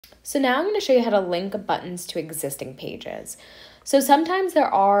So now I'm going to show you how to link buttons to existing pages. So sometimes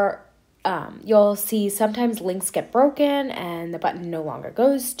there are, you'll see sometimes links get broken and the button no longer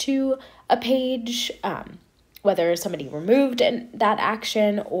goes to a page, whether somebody removed that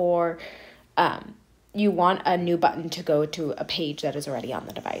action or you want a new button to go to a page that is already on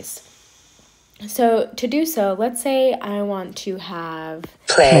the device. So to do so, let's say I want to have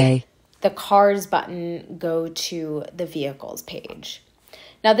Play. the cars button go to the vehicles page.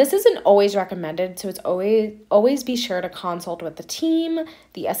 Now, this isn't always recommended, so it's always be sure to consult with the team,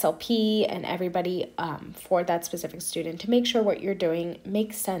 the SLP, and everybody for that specific student to make sure what you're doing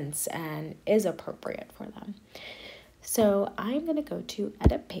makes sense and is appropriate for them. So I'm going to go to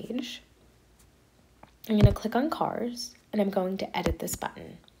Edit Page. I'm going to click on Cars, and I'm going to edit this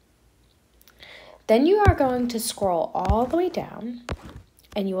button. Then you are going to scroll all the way down,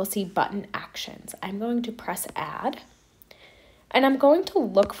 and you will see Button Actions. I'm going to press Add. And I'm going to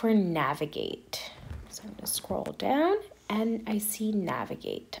look for Navigate. So I'm going to scroll down and I see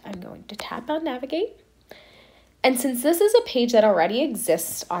Navigate. I'm going to tap on Navigate. And since this is a page that already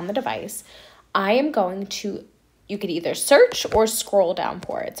exists on the device, I am going to, you could either search or scroll down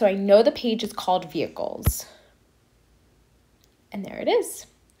for it. So I know the page is called Vehicles. And there it is.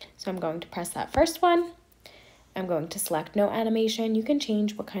 So I'm going to press that first one. I'm going to select No Animation. You can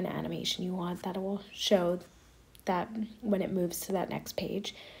change what kind of animation you want. That will show that when it moves to that next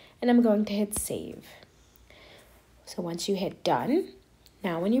page, and I'm going to hit save. So once you hit done,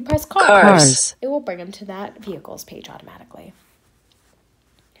 now when you press cars, it will bring them to that vehicles page automatically.